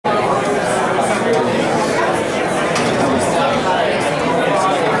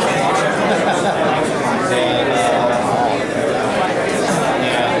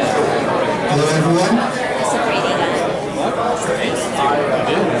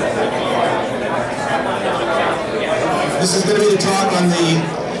This is going to be the talk on the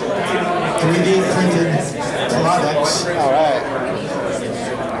 3D printed products. All right.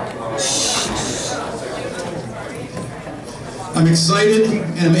 I'm excited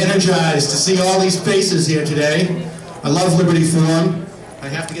and I'm energized to see all these faces here today. I love Liberty Forum. I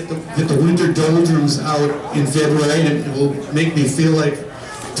have to get the winter doldrums out in February, and it will make me feel like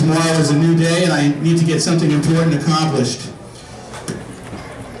tomorrow is a new day and I need to get something important accomplished.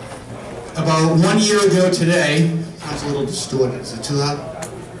 About 1 year ago today, sounds a little distorted, is it too loud?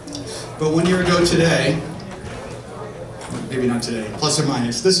 But 1 year ago today, maybe not today, plus or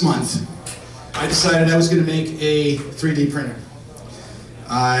minus, this month, I decided I was going to make a 3D printer.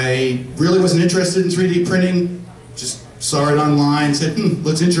 I really wasn't interested in 3D printing, just saw it online, said,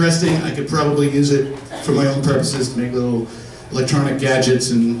 looks interesting, I could probably use it for my own purposes to make little electronic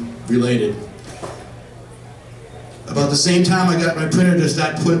gadgets and related. About the same time I got my printer to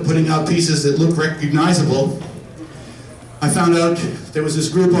start putting out pieces that look recognizable, I found out there was this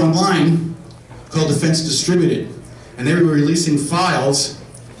group online called Defense Distributed, and they were releasing files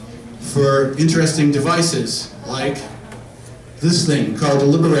for interesting devices, like this thing called the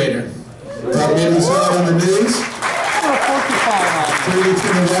Liberator. Probably maybe saw it on the news. 3D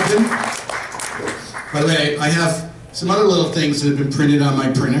printed weapon. By the way, I have some other little things that have been printed on my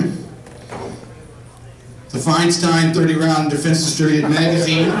printer. The Feinstein 30-round Defense Distributed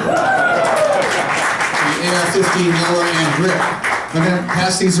magazine, the AR-15 lower and grip. I'm going to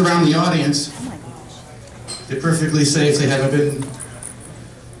pass these around the audience. They're perfectly safe. They haven't been.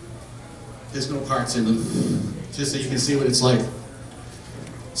 There's no parts in them, just so you can see what it's like.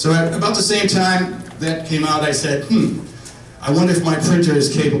 So at about the same time that came out, I said, I wonder if my printer is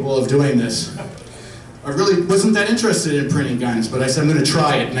capable of doing this. I really wasn't that interested in printing guns, but I said I'm going to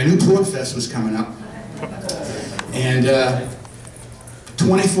try it, and I knew Porkfest was coming up. And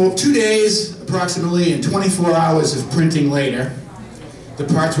 2 days approximately and 24 hours of printing later, the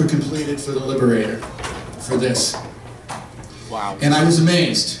parts were completed for the Liberator, for this. Wow. And I was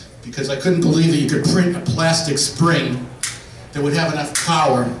amazed, because I couldn't believe that you could print a plastic spring that would have enough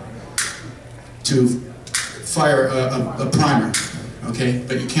power to fire a primer, okay?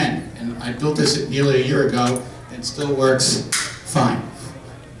 But you can. And I built this nearly a year ago, and it still works fine.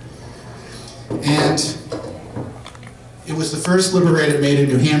 And it was the first Liberator made in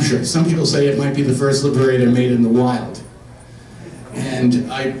New Hampshire. Some people say it might be the first Liberator made in the wild. And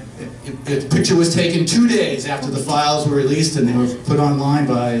the picture was taken 2 days after the files were released, and they were put online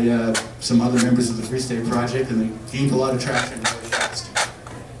by some other members of the Free State Project, and they gained a lot of traction really fast.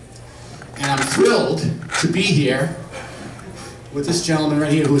 And I'm thrilled to be here with this gentleman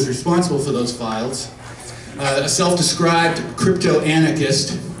right here who is responsible for those files, a self-described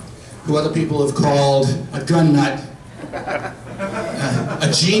crypto-anarchist who other people have called a gun nut,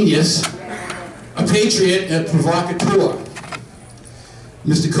 a genius, a patriot, and a provocateur.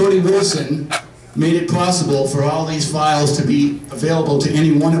 Mr. Cody Wilson made it possible for all these files to be available to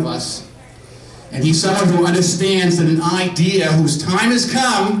any one of us. And he's someone who understands that an idea whose time has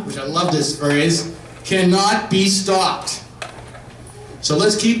come, which I love this phrase, cannot be stopped. So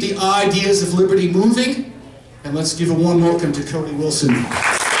let's keep the ideas of liberty moving, and let's give a warm welcome to Cody Wilson.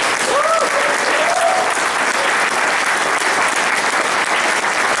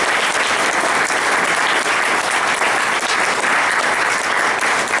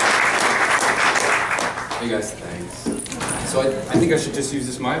 Hey guys, thanks. So I think I should just use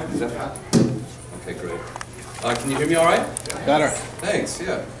this mic, is that fine? Okay, great. Can you hear me all right? Better. Thanks,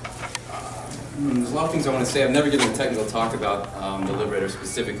 yeah. There's a lot of things I want to say. I've never given a technical talk about the Liberator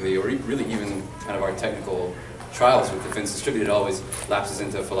specifically, or really even kind of our technical trials with Defense Distributed. It always lapses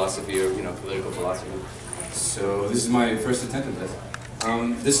into philosophy or political philosophy. So this is my first attempt at this.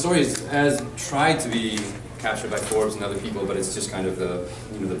 This story has tried to be captured by Forbes and other people, but it's just kind of the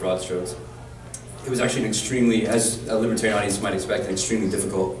the broad strokes. It was actually an extremely, as a libertarian audience might expect, an extremely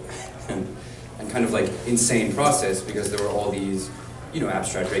difficult and kind of like insane process, because there were all these,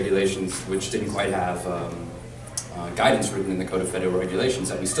 abstract regulations which didn't quite have guidance written in the Code of Federal Regulations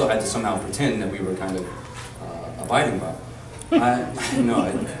that we still had to somehow pretend that we were kind of abiding by.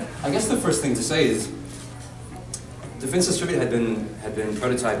 I guess the first thing to say is Defense Distributed had been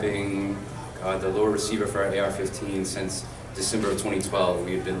prototyping the lower receiver for our AR-15 since December of 2012.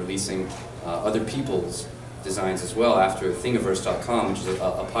 We had been releasing other people's designs as well after Thingiverse.com, which is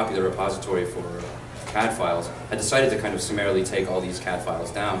a popular repository for CAD files, had decided to kind of summarily take all these CAD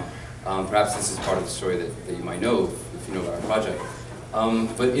files down. Perhaps this is part of the story that you might know if you know about our project.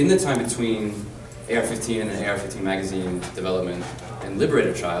 But in the time between AR-15 and the AR-15 magazine development and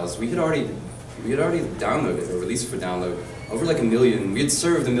Liberator trials, we had already downloaded or released for download over like 1 million. We had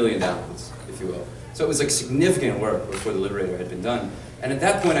served 1 million downloads, if you will. So it was like significant work before the Liberator had been done. And at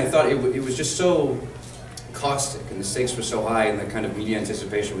that point I thought it was just so caustic and the stakes were so high and the kind of media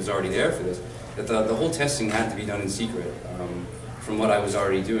anticipation was already there for this, that the whole testing had to be done in secret from what I was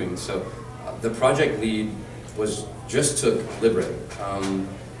already doing. So the project lead just took Liberator.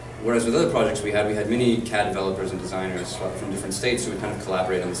 Whereas with other projects we had many CAD developers and designers from different states who would kind of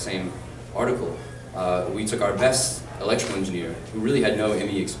collaborate on the same article. We took our best electrical engineer, who really had no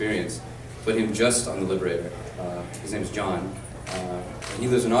ME experience, put him just on the Liberator. His name's John, and he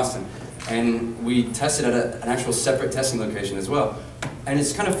lives in Austin. And we tested at an actual separate testing location as well. And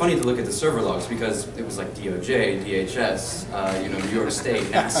it's kind of funny to look at the server logs because it was like DOJ, DHS, New York State,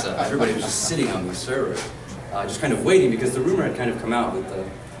 NASA. Everybody was just sitting on these servers, just kind of waiting because the rumor had kind of come out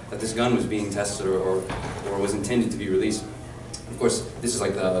that this gun was being tested or was intended to be released. Of course, this is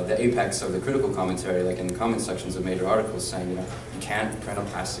like the apex of the critical commentary, like in the comment sections of major articles saying, you can't print a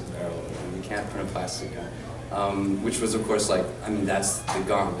plastic barrel, you can't print a plastic gun. Which was, of course, like, that's the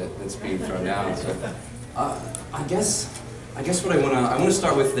gauntlet that's being thrown down. So, I guess what I want to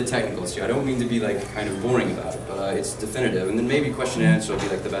start with the technicals here. I don't mean to be like kind of boring about it, but it's definitive. And then maybe question and answer will be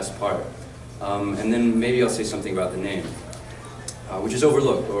like the best part. And then maybe I'll say something about the name, which is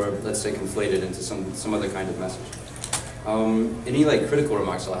overlooked or let's say conflated into some other kind of message. Any like critical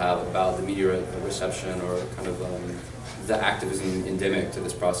remarks I'll have about the media reception or kind of the activism endemic to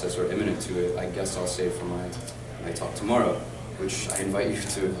this process or imminent to it, I guess I'll save for my talk tomorrow, which I invite you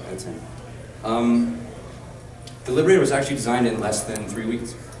to attend. The Liberator was actually designed in less than 3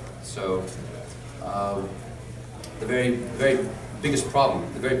 weeks. So the very, very biggest problem,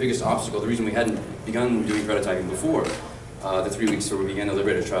 the very biggest obstacle, the reason we hadn't begun doing prototyping before the 3 weeks where we began the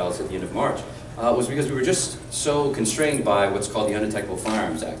Liberator trials at the end of March, was because we were just so constrained by what's called the Undetectable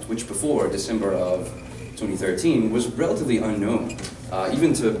Firearms Act, which before December of 2013 was relatively unknown,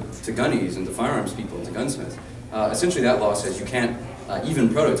 even to gunnies and to firearms people and to gunsmiths. Essentially that law says you can't even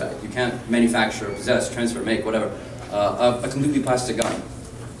prototype, you can't manufacture, possess, transfer, make, whatever, a completely plastic gun.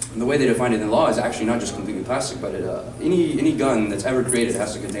 And the way they define it in law is actually not just completely plastic, but any gun that's ever created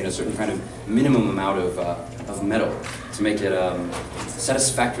has to contain a certain kind of minimum amount of metal to make it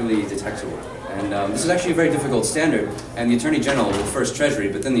satisfactorily detectable. And this is actually a very difficult standard, and the Attorney General, well, first Treasury,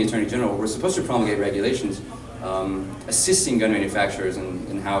 but then the Attorney General, were supposed to promulgate regulations assisting gun manufacturers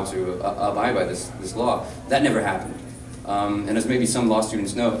in how to abide by this law. That never happened. And as maybe some law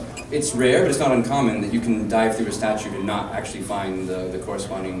students know, it's rare, but it's not uncommon that you can dive through a statute and not actually find the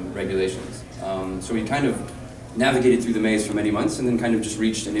corresponding regulations. So we kind of navigated through the maze for many months and then kind of just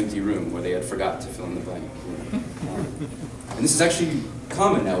reached an empty room where they had forgot to fill in the blank. And this is actually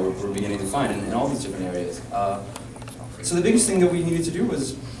common now, we're beginning to find in all these different areas. So the biggest thing that we needed to do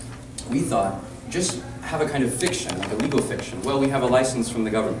was, we thought, just have a kind of fiction, like a legal fiction. Well, we have a license from the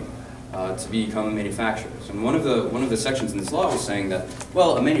government to become manufacturers. And one of the sections in this law was saying that,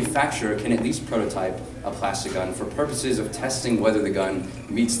 well, a manufacturer can at least prototype a plastic gun for purposes of testing whether the gun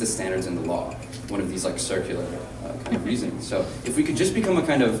meets the standards in the law. One of these like circular kind of reasons. So if we could just become a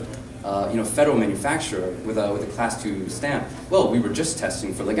kind of federal manufacturer with a Class 2 stamp, well, we were just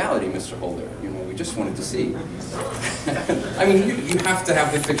testing for legality, Mr. Holder. We just wanted to see. I mean, you have to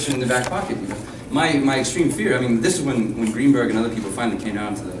have the fiction in the back pocket. My extreme fear, this is when Greenberg and other people finally came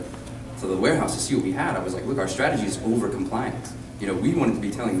down to the warehouse to see what we had. I was like, look, our strategy is over-compliance. We wanted to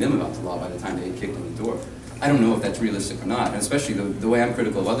be telling them about the law by the time they had kicked in the door. I don't know if that's realistic or not, and especially the way I'm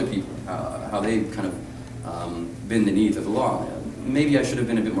critical of other people, how they kind of bend the knee to the law. Maybe I should have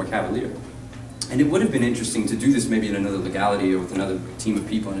been a bit more cavalier. And it would have been interesting to do this maybe in another legality or with another team of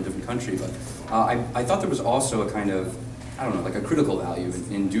people in a different country, but I thought there was also a kind of, like a critical value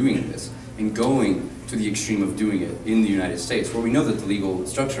in doing this, in going to the extreme of doing it in the United States, where we know that the legal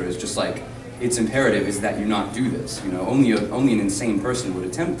structure is just like, its imperative is that you not do this. Only an insane person would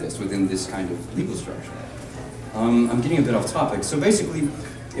attempt this within this kind of legal structure. I'm getting a bit off topic. So basically,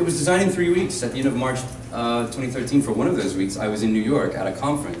 it was designed in 3 weeks. At the end of March 2013, for one of those weeks, I was in New York at a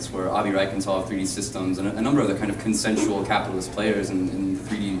conference where Avi Reichenthal of 3D Systems and a number of the kind of consensual capitalist players in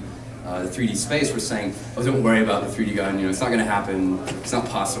the 3D space were saying, oh, don't worry about the 3D gun, it's not going to happen, it's not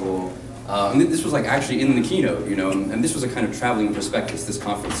possible. And this was like actually in the keynote, and this was a kind of traveling prospectus, this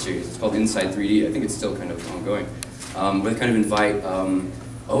conference series. It's called Inside 3D. I think it's still kind of ongoing. Where they kind of invite,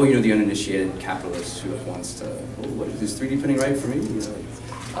 the uninitiated capitalist who wants to, what is this 3D printing right for me?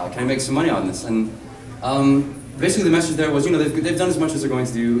 Can I make some money on this? And basically the message there was, they've done as much as they're going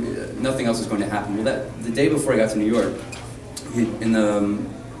to do, nothing else is going to happen. Well, the day before I got to New York, in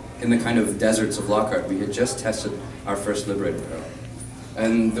the kind of deserts of Lockhart, we had just tested our first Liberator barrel.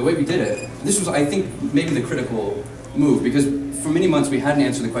 And the way we did it, this was, I think, maybe the critical move, because for many months we hadn't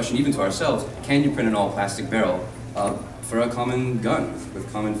answered the question even to ourselves, can you print an all-plastic barrel for a common gun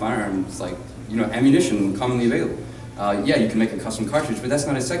with common firearms, like, you know, ammunition commonly available? Yeah, you can make a custom cartridge, but that's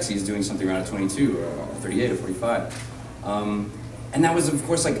not as sexy as doing something around a 22 or a 38 or 45. And that was, of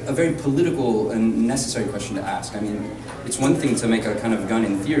course, like a very political and necessary question to ask. I mean, it's one thing to make a kind of gun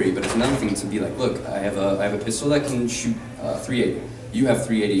in theory, but it's another thing to be like, look, I have a pistol that can shoot 380. You have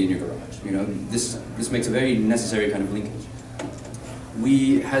 380 in your garage. You know, this makes a very necessary kind of linkage.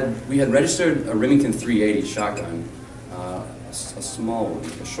 We had registered a Remington 380 shotgun, a small one,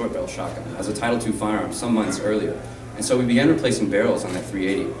 a short barrel shotgun, as a Title II firearm some months earlier, and so we began replacing barrels on that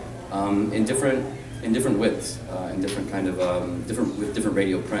 380 in different widths, in different kind of with different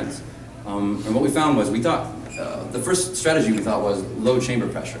radial prints. And what we found was we thought the first strategy we thought was low chamber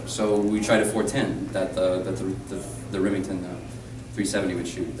pressure. So we tried a 410 that the Remington 370 would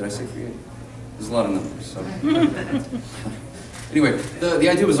shoot. Did I say 380? There's a lot of numbers. So. Anyway, the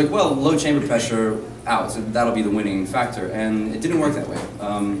idea was like, well, low chamber pressure out, so that'll be the winning factor, and it didn't work that way.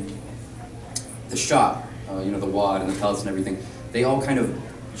 The shot, you know, the wad and the pellets and everything, they all kind of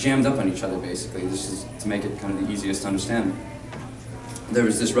jammed up on each other, basically. This is to make it kind of the easiest to understand. There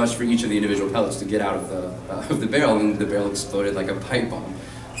was this rush for each of the individual pellets to get out of the barrel, and the barrel exploded like a pipe bomb.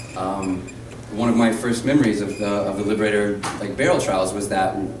 One of my first memories of the Liberator barrel trials was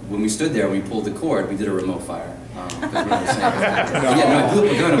that when we stood there and we pulled the cord, we did a remote fire. Because we were saying, yeah, no, I blew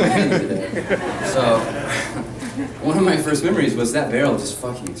up a gun on my hand today. So one of my first memories was that barrel just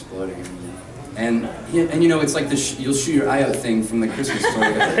fucking exploding. And you know, it's like the you'll shoot your eye out thing from the Christmas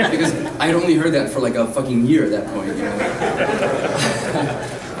story, because I had only heard that for like a fucking year at that point, you know.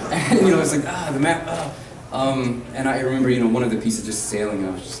 And you know, it's like, the map, and I remember, you know, one of the pieces just sailing,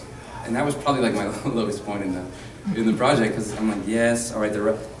 and that was probably like my lowest point in the project, because I'm like, yes, all right,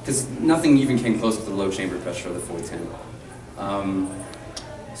 because nothing even came close to the low chamber pressure of the 410.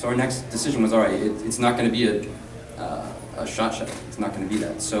 So our next decision was, all right, it's not going to be a shot shell. It's not going to be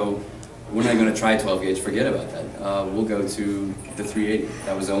that. So we're not going to try 12 gauge. Forget about that. We'll go to the 380.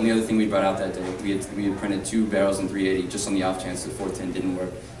 That was the only other thing we brought out that day. We had printed 2 barrels in 380 just on the off chance the 410 didn't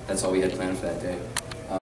work. That's all we had planned for that day.